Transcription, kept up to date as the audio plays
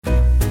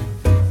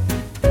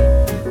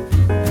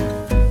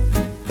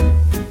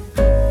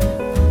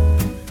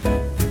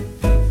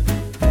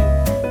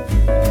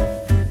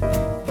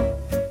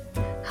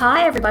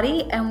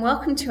everybody, and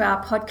welcome to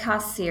our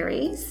podcast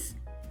series,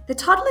 The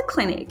Toddler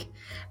Clinic.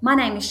 My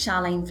name is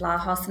Sharlene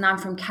Vlahos, and I'm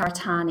from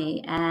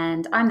Karitani,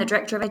 and I'm the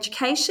Director of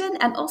Education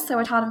and also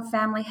a child and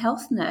family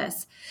health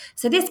nurse.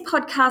 So this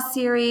podcast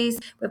series,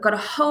 we've got a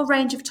whole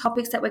range of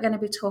topics that we're going to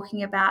be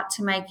talking about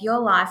to make your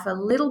life a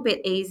little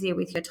bit easier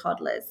with your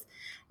toddlers.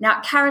 Now,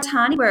 at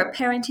Karitani, we're a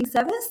parenting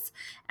service,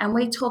 and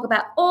we talk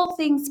about all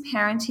things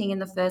parenting in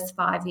the first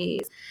 5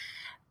 years.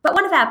 But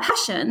one of our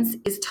passions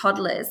is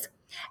toddlers.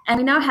 And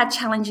we know how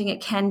challenging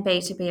it can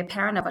be to be a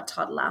parent of a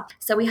toddler.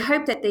 So we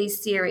hope that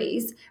these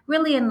series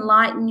really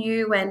enlighten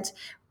you and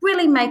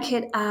really make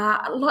it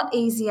a lot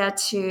easier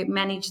to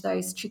manage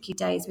those tricky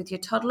days with your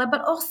toddler,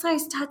 but also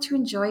start to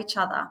enjoy each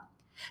other.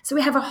 So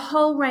we have a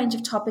whole range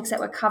of topics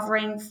that we're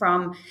covering,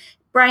 from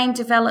brain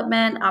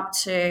development up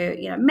to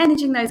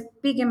managing those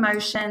big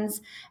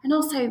emotions, and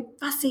also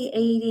fussy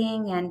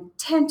eating and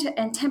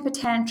temper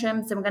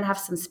tantrums. And we're going to have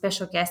some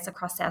special guests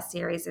across our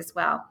series as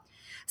well.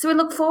 So we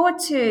look forward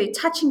to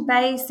touching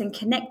base and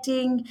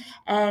connecting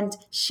and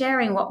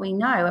sharing what we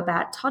know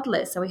about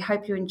toddlers. So we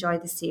hope you enjoy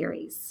the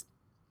series.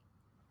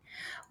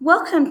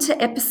 Welcome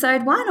to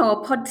episode 1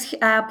 or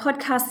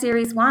podcast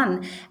series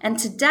 1. And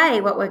today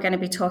what we're going to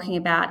be talking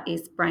about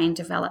is brain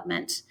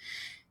development.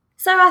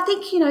 So I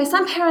think,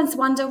 some parents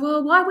wonder,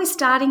 well, why are we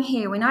starting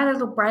here? We know their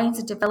little brains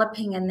are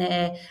developing and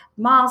their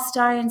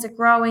milestones are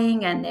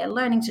growing and they're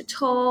learning to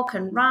talk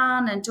and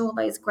run and do all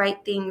those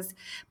great things.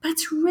 But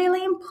it's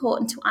really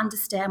important to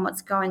understand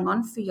what's going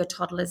on for your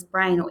toddler's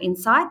brain or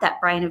inside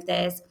that brain of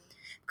theirs,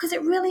 because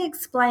it really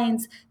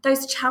explains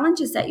those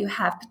challenges that you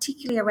have,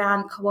 particularly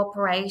around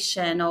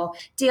cooperation or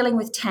dealing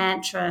with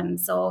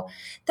tantrums or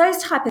those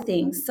type of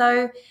things.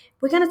 So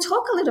we're going to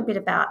talk a little bit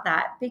about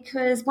that,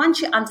 because once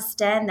you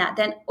understand that,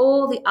 then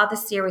all the other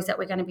series that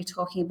we're going to be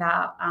talking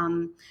about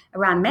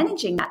around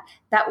managing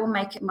that will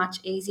make it much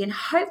easier and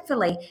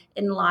hopefully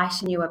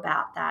enlighten you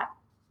about that.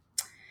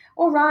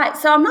 All right,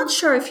 so I'm not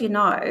sure if you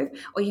know,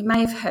 or you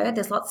may have heard,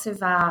 there's lots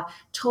of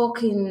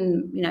talk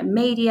in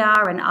media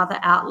and other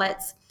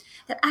outlets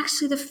that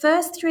actually the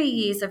first 3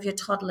 years of your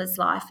toddler's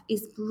life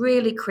is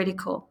really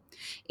critical.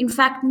 In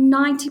fact,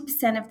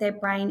 90% of their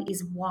brain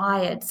is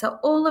wired. So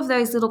all of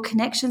those little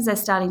connections they're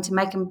starting to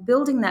make and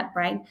building that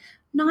brain,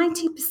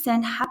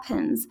 90%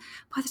 happens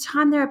by the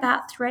time they're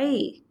about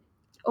 3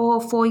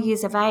 or 4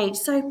 years of age.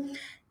 So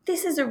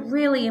this is a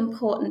really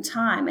important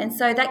time. And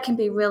so that can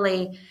be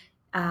really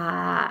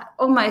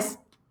almost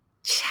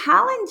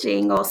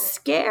challenging or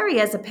scary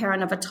as a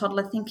parent of a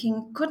toddler,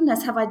 thinking,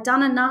 goodness, have I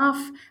done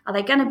enough? Are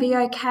they going to be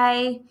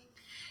okay?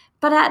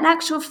 But in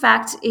actual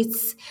fact,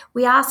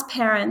 we ask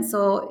parents,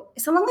 or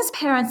so long as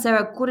parents are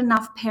a good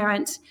enough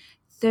parent,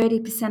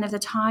 30% of the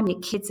time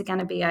your kids are going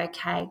to be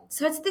okay.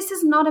 So this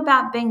is not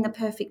about being the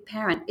perfect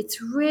parent.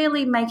 It's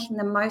really making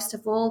the most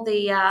of all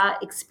the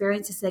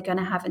experiences they're going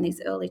to have in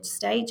these early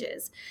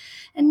stages,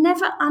 and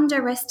never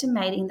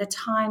underestimating the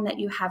time that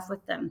you have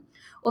with them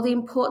or the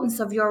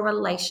importance of your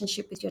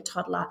relationship with your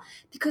toddler,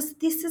 because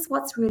this is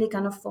what's really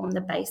going to form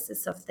the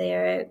basis of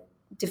their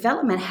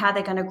development, how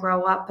they're going to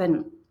grow up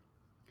and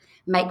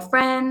make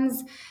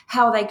friends,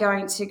 how are they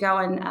going to go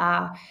and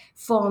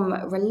form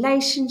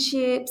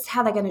relationships,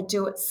 how they're going to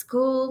do at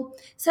school.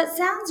 So it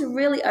sounds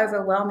really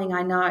overwhelming,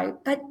 I know,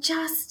 but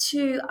just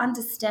to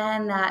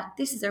understand that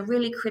this is a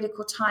really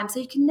critical time. So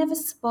you can never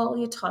spoil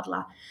your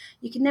toddler.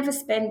 You can never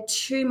spend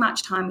too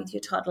much time with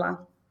your toddler,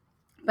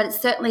 but it's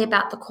certainly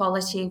about the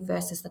quality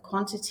versus the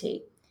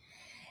quantity.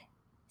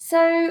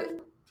 So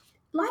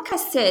like I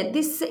said,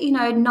 this,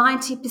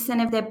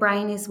 90% of their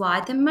brain is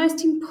wired. The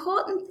most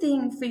important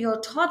thing for your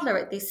toddler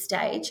at this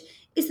stage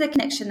is the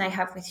connection they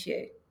have with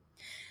you.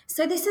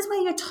 So this is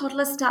where your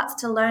toddler starts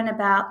to learn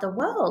about the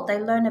world. They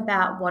learn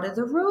about what are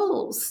the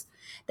rules.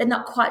 They're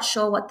not quite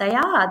sure what they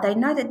are. They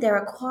know that they're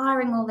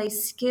acquiring all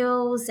these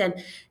skills, and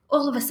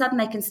all of a sudden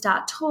they can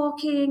start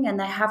talking, and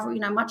they have,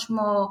 much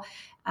more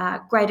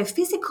greater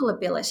physical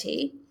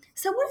ability.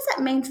 So what does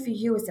that mean for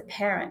you as a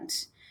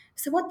parent?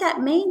 So what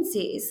that means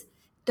is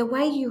the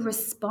way you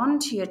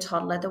respond to your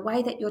toddler, the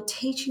way that you're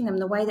teaching them,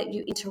 the way that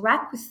you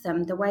interact with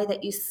them, the way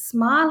that you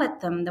smile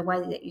at them, the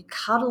way that you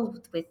cuddle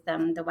with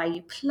them, the way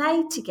you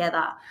play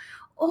together,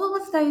 all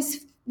of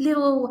those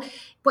little,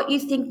 what you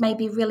think may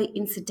be really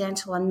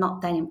incidental and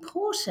not that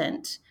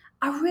important,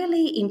 are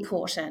really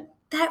important.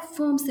 That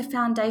forms the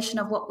foundation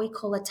of what we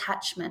call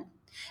attachment.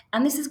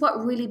 And this is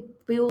what really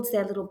builds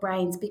their little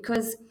brains,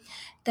 because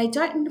they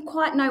don't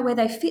quite know where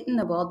they fit in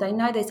the world. They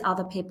know there's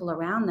other people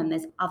around them,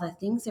 there's other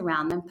things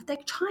around them, but they're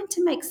trying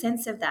to make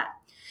sense of that.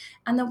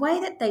 And the way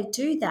that they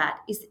do that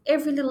is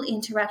every little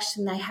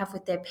interaction they have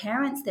with their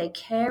parents, their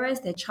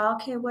carers, their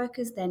childcare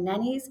workers, their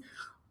nannies,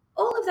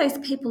 all of those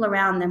people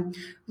around them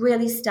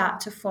really start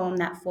to form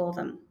that for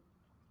them.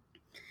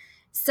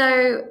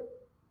 So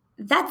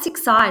that's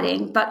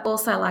exciting, but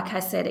also, like I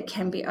said, it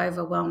can be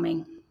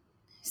overwhelming.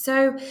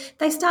 So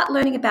they start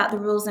learning about the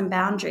rules and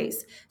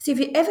boundaries. So if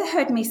you ever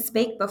heard me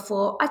speak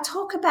before, I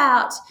talk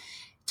about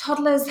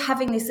toddlers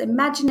having this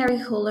imaginary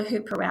hula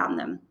hoop around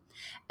them.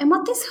 And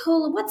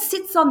what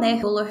sits on their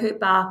hula hoop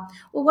are,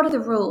 well, what are the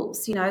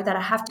rules? That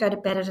I have to go to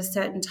bed at a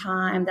certain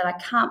time, that I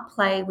can't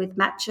play with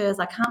matches,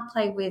 I can't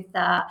play with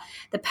the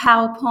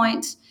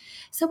PowerPoint.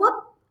 So what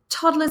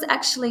toddlers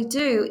actually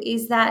do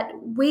is that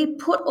we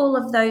put all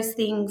of those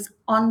things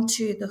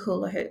onto the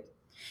hula hoop.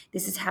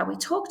 This is how we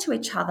talk to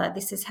each other.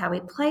 This is how we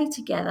play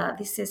together.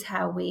 This is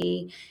how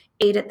we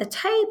eat at the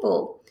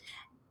table.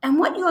 And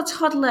what your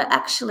toddler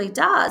actually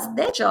does,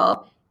 their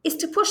job, is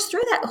to push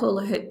through that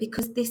hula hoop,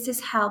 because this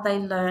is how they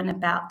learn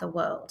about the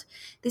world.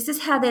 This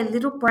is how their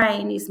little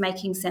brain is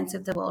making sense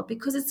of the world,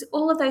 because it's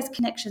all of those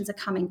connections are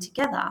coming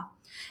together.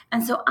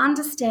 And so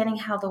understanding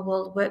how the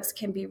world works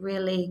can be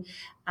really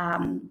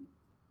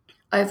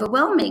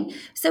overwhelming.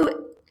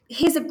 So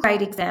here's a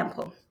great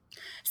example.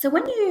 So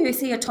when you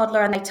see a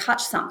toddler and they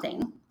touch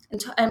something,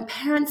 and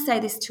parents say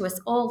this to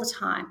us all the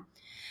time,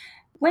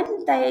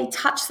 when they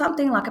touch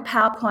something like a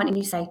PowerPoint and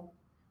you say,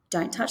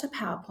 don't touch the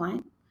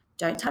PowerPoint,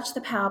 don't touch the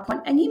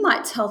PowerPoint, and you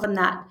might tell them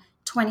that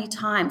 20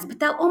 times,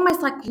 but they'll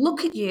almost like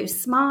look at you,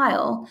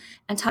 smile,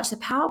 and touch the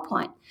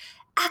PowerPoint.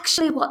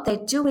 Actually, what they're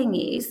doing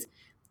is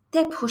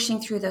they're pushing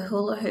through the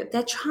hula hoop.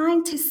 They're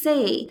trying to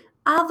see,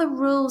 are the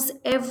rules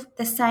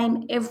the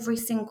same every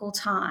single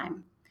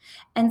time?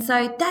 And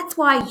so that's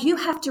why you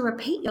have to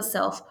repeat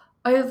yourself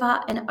over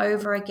and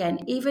over again,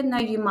 even though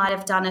you might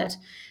have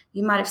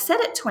said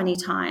it 20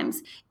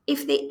 times.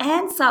 If the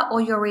answer or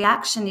your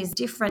reaction is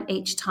different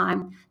each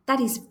time, that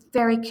is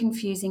very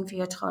confusing for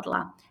your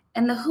toddler.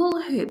 And the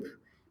hula hoop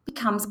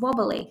becomes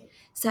wobbly.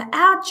 So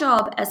our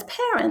job as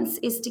parents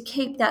is to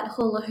keep that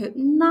hula hoop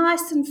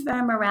nice and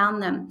firm around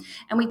them.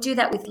 And we do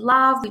that with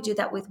love, we do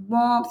that with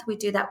warmth, we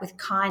do that with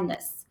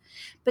kindness.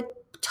 But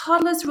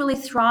toddlers really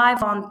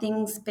thrive on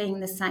things being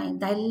the same.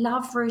 They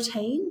love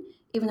routine,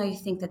 even though you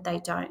think that they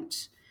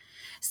don't.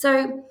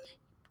 So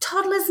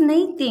toddlers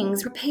need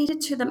things repeated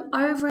to them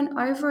over and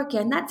over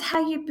again. That's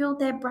how you build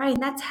their brain.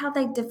 That's how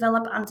they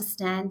develop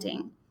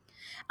understanding.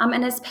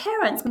 And as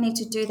parents, we need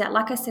to do that,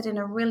 like I said, in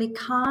a really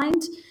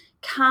kind,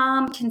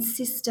 calm,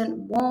 consistent,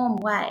 warm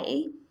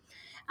way.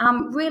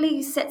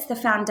 Really sets the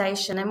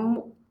foundation.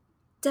 And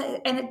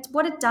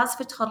what it does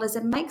for toddlers,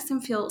 it makes them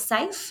feel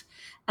safe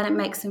and it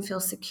makes them feel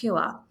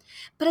secure.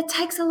 But it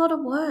takes a lot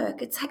of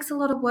work. It takes a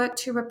lot of work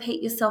to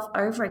repeat yourself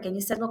over again.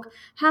 You said, look,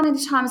 how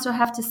many times do I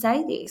have to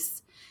say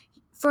this?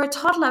 For a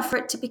toddler, for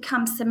it to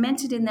become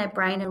cemented in their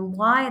brain and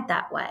wired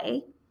that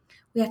way,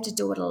 we have to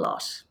do it a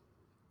lot.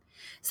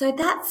 So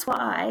that's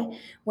why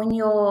when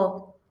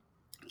you're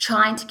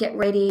trying to get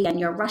ready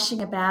and you're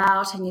rushing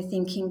about and you're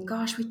thinking,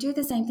 gosh, we do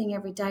the same thing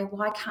every day.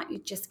 Why can't you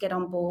just get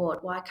on board?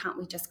 Why can't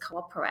we just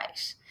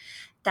cooperate?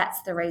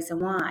 That's the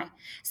reason why.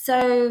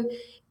 So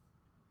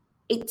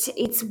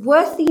it's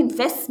worth the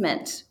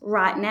investment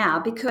right now,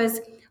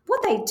 because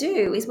what they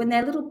do is when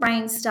their little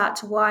brains start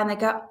to wire and they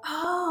go,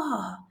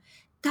 oh,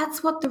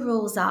 that's what the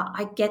rules are.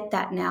 I get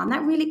that now. And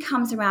that really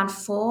comes around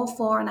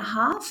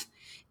 4.5,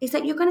 is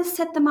that you're going to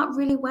set them up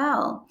really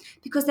well,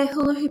 because their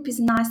hula hoop is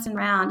nice and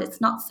round. It's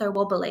not so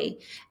wobbly.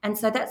 And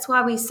so that's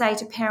why we say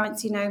to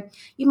parents,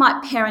 you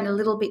might parent a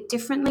little bit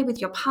differently with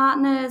your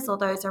partners or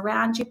those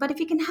around you. But if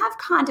you can have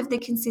kind of the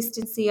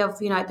consistency of,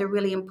 the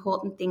really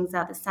important things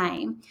are the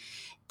same,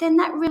 then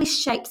that really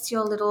shapes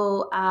your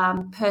little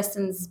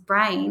person's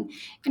brain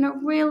in a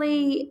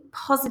really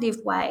positive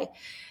way.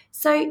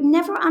 So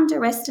never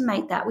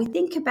underestimate that. We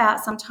think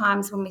about,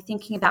 sometimes when we're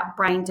thinking about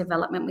brain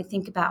development, we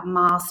think about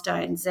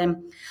milestones,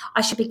 and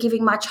I should be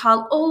giving my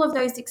child all of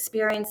those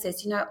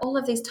experiences, all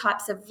of these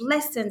types of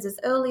lessons as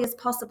early as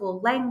possible,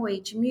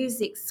 language,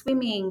 music,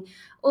 swimming,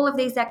 all of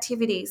these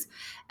activities.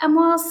 And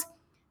whilst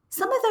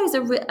some of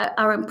those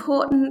are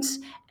important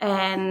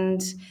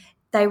and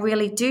they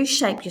really do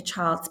shape your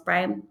child's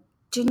brain,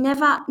 do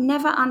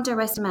never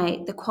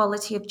underestimate the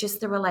quality of just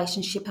the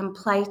relationship and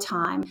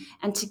playtime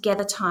and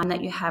together time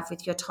that you have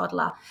with your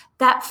toddler.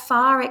 That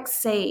far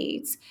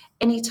exceeds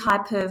any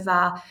type of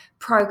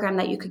program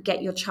that you could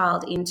get your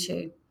child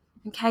into.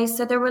 Okay,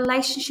 so the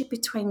relationship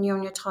between you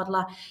and your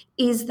toddler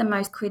is the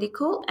most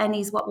critical and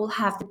is what will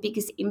have the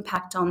biggest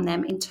impact on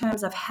them in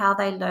terms of how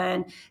they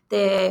learn.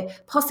 Their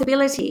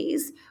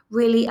possibilities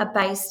really are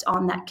based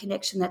on that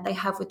connection that they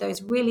have with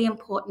those really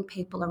important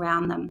people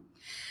around them.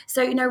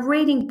 So,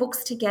 reading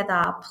books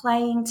together,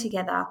 playing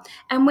together.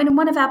 And when in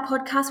one of our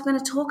podcasts, we're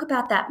going to talk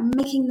about that,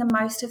 making the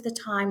most of the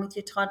time with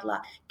your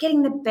toddler,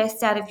 getting the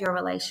best out of your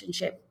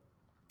relationship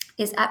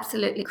is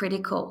absolutely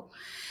critical.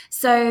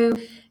 So,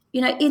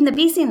 in the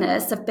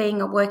busyness of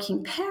being a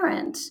working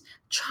parent,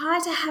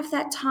 try to have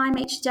that time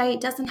each day.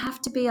 It doesn't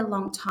have to be a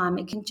long time.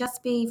 It can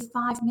just be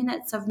 5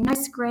 minutes of no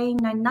screen,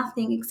 no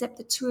nothing except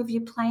the two of you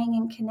playing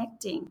and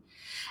connecting.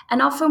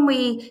 And often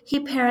we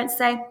hear parents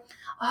say,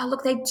 oh,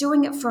 look, they're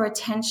doing it for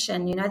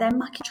attention. They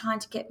might be trying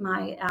to get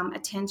my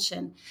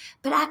attention.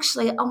 But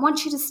actually, I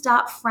want you to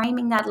start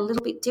framing that a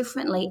little bit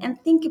differently and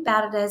think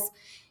about it as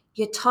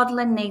your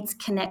toddler needs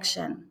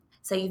connection.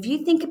 So if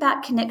you think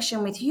about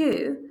connection with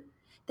you,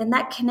 then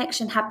that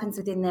connection happens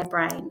within their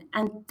brain.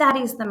 And that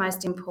is the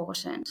most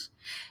important.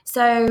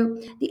 So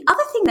the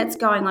other thing that's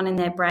going on in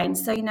their brain,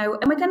 so,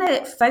 and we're going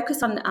to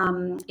focus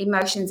on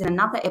emotions in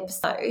another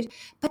episode,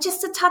 but just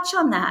to touch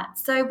on that.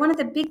 So one of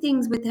the big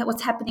things with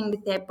what's happening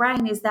with their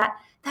brain is that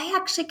they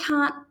actually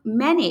can't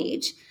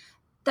manage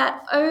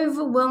that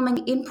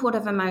overwhelming input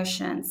of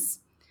emotions.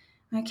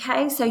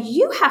 Okay, so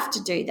you have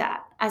to do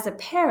that as a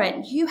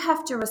parent. You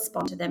have to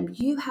respond to them.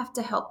 You have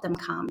to help them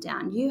calm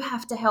down. You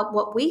have to help,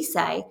 what we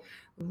say,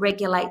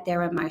 regulate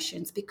their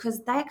emotions,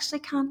 because they actually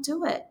can't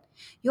do it.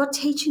 You're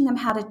teaching them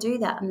how to do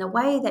that. And the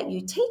way that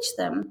you teach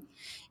them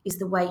is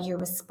the way you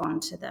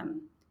respond to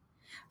them.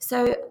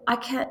 So I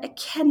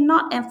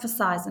cannot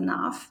emphasize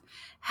enough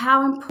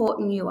how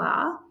important you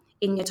are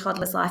in your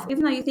toddler's life.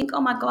 Even though you think,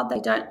 oh my God, they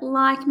don't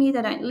like me,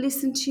 they don't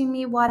listen to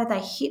me, why do they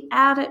hit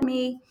out at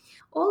me?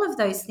 All of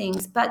those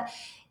things, but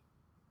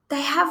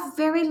they have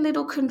very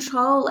little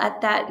control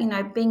at that,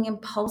 being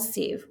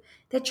impulsive.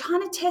 They're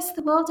trying to test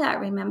the world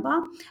out,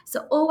 remember?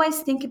 So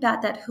always think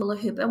about that hula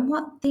hoop and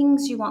what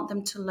things you want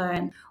them to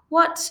learn,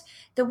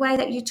 the way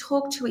that you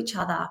talk to each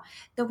other,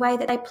 the way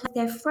that they play with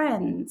their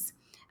friends.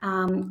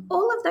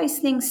 All of those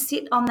things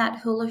sit on that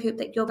hula hoop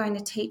that you're going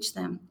to teach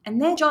them.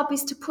 And their job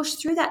is to push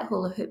through that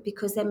hula hoop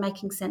because they're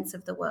making sense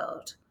of the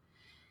world.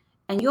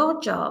 And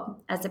your job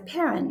as a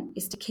parent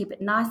is to keep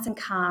it nice and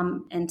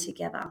calm and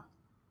together.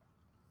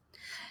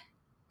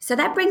 So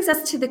that brings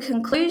us to the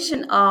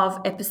conclusion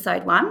of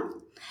episode 1.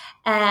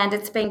 And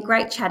it's been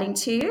great chatting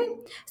to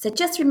you. So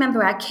just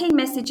remember our key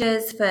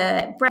messages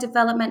for brain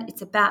development.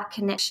 It's about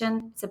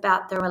connection. It's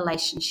about the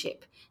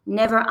relationship.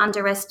 Never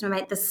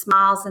underestimate the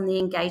smiles and the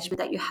engagement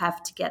that you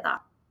have together.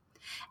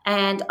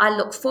 And I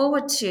look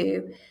forward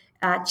to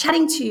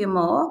chatting to you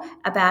more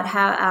about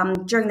how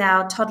during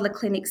our Toddler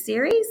Clinic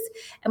series,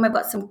 and we've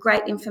got some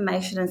great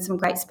information and some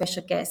great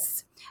special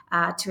guests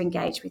to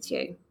engage with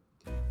you.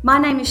 My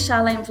name is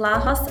Sharlene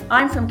Vlahos.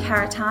 I'm from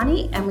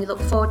Karatani, and we look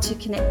forward to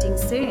connecting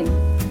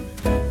soon.